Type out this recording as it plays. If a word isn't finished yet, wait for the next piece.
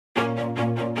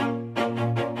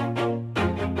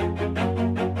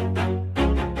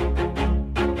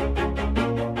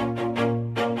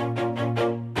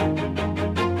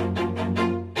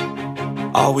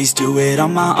Always do it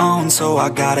on my own, so I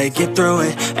gotta get through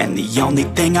it. And the only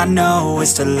thing I know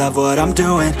is to love what I'm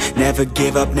doing. Never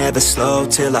give up, never slow,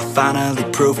 till I finally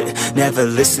prove it. Never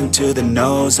listen to the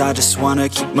no's, I just wanna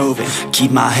keep moving.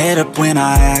 Keep my head up when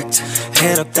I act,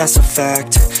 head up, that's a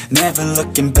fact. Never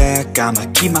looking back, I'ma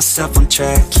keep myself on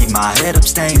track. Keep my head up,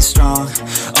 staying strong,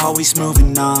 always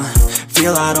moving on.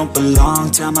 Feel I don't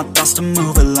belong, tell my thoughts to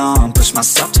move along. Push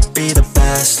myself to be the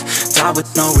best, die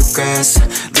with no regrets.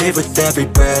 Live with every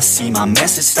breath, see my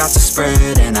message start to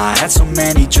spread. And I had so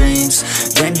many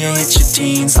dreams, then you hit your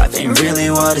teens. Life ain't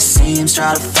really what it seems,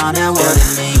 try to find out what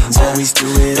it means. Always do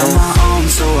it on my own,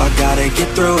 so I gotta get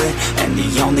through it. And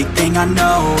the only thing I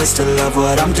know is to love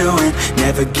what I'm doing.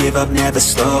 Never give up, never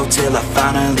slow, till I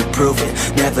finally prove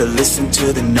it. Never listen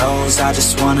to the no's, I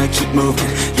just wanna keep moving.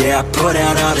 Yeah, I put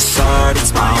out all this art,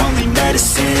 it's my only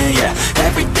medicine. Yeah,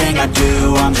 everything I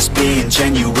do, I'm just being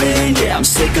genuine. Yeah, I'm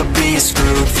sick of being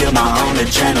screwed, feel my own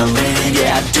adrenaline.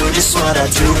 Yeah, I do just what I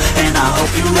do, and I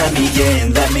hope you let me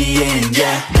in,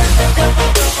 yeah.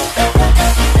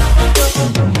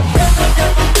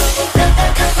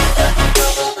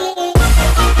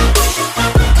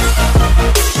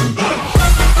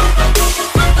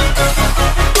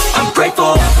 I'm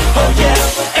grateful, oh yeah,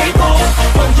 able,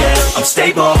 oh yeah, I'm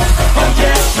stable, oh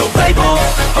yeah, no label,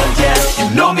 oh yeah,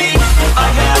 you know me, I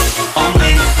have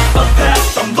only a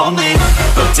path, I'm lonely,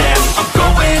 but damn, I'm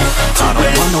going to win. I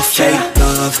don't want no fake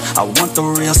love, I want the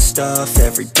real stuff.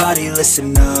 Everybody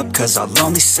listen up, cause I'll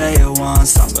only say it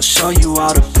once. I'm gonna show you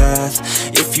all the path,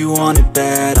 if you want it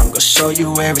bad. I'm gonna show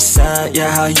you where it's at,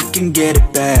 yeah, how you can get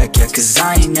it back. Yeah, cause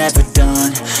I ain't never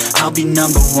done, I'll be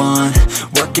number one.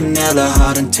 Working hella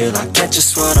hard until I get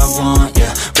just what I want,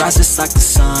 yeah. Rises like the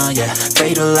sun, yeah,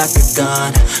 fatal like a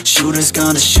gun. Shooters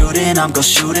gonna shoot and I'm gonna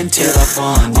shoot until I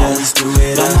won, yeah. Always do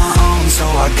it on my own, so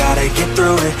I gotta get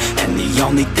through it. And the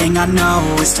only thing I know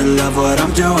is to love what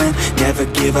I'm doing. Never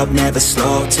give up, never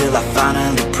slow, till I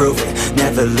finally prove it.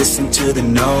 Never listen to the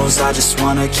no's, I just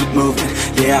wanna keep moving.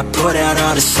 Yeah, I put out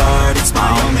all this art, it's my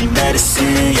only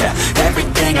medicine. Yeah,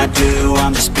 everything I do,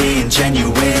 I'm just being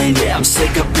genuine. Yeah, I'm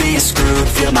sick of being screwed,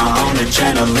 feel my own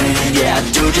adrenaline. Yeah,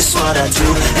 I do just what I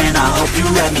do, and I hope you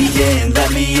let me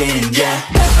in, yeah.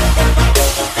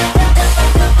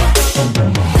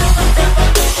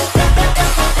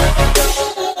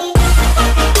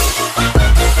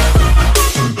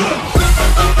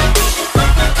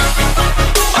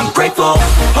 Grateful,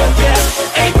 oh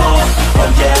yeah, able, oh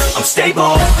yeah, I'm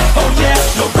stable, oh yeah,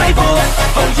 no label,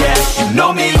 oh yeah, you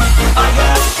know me, I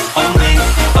have only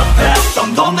a path,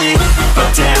 I'm lonely,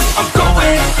 but damn, I'm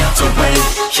going to win,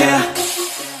 yeah.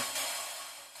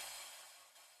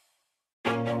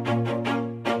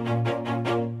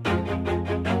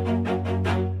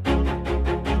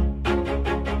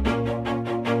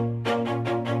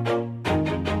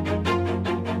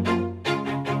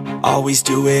 Always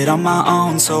do it on my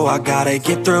own, so I gotta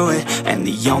get through it. And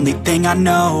the only thing I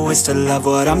know is to love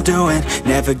what I'm doing.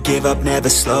 Never give up, never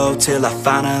slow, till I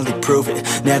finally prove it.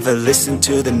 Never listen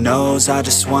to the no's, I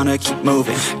just wanna keep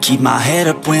moving. Keep my head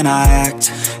up when I act,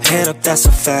 head up, that's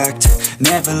a fact.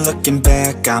 Never looking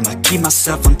back, I'ma keep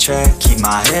myself on track. Keep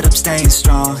my head up, staying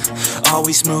strong,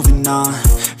 always moving on.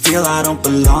 Feel I don't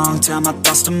belong, tell my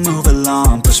thoughts to move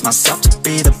along. Push myself to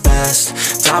be the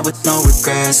best, die with no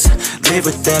regrets. Live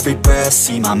with every breath,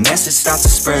 see my message start to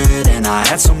spread. And I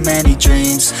had so many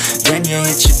dreams, then you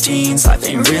hit your teens. Life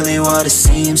ain't really what it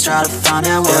seems, try to find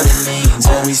out what it means.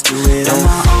 Always do it on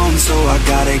my own, so I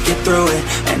gotta get through it.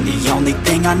 And the only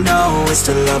thing I know is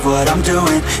to love what I'm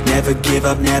doing. Never give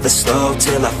up, never slow,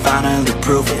 till I finally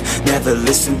prove it. Never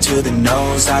listen to the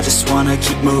no's, I just wanna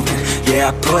keep moving. Yeah,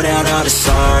 I put out all this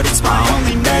art, it's my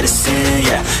only medicine.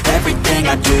 Yeah, everything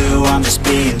I do, I'm just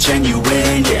being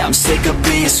genuine. Yeah, I'm sick of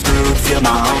being screwed, feel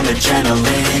my own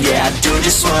adrenaline. Yeah, I do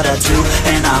just what I do,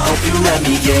 and I hope you let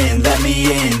me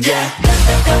in, yeah.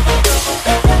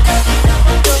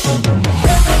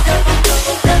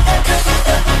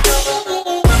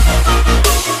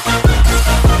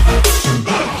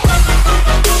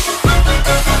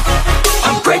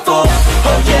 I'm grateful,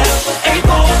 oh yeah,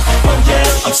 able, oh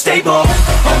yeah, I'm stable,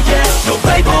 oh yeah, no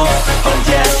label, oh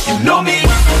yeah, you know me,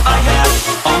 I have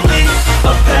only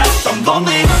a path, I'm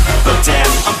lonely, but damn,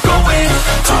 I'm going to win.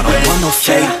 I don't want no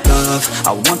fake love,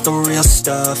 I want the real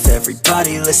stuff.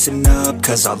 Everybody listen up,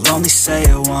 cause I'll only say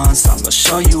it once. I'm gonna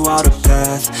show you all the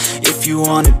path, if you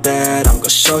want it bad. I'm gonna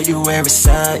show you where it's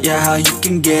at, yeah, how you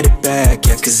can get it back.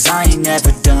 Yeah, cause I ain't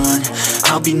never done,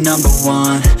 I'll be number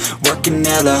one. Working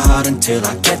hella hard until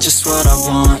I get just what I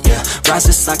want, yeah.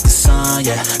 Rises like the sun,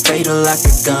 yeah, fatal like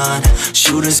a gun.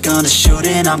 Shooters gonna shoot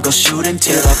and I'm gonna shoot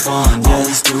until I won, yeah.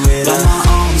 Always do it on my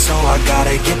own, so I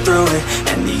gotta get through it.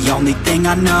 And the only thing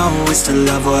I know is to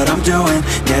love what I'm doing.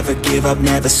 Never give up,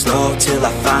 never slow, till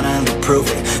I finally prove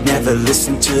it. Never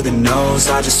listen to the no's,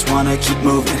 I just wanna keep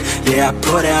moving. Yeah, I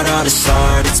put out all this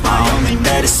art, it's my only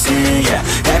medicine. Yeah,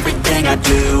 everything I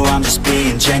do, I'm just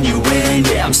being genuine.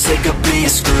 Yeah, I'm sick of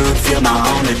being screwed, feel my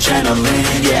own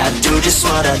adrenaline. Yeah, I do just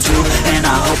what I do, and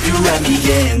I hope you let me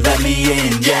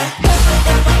in,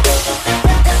 yeah.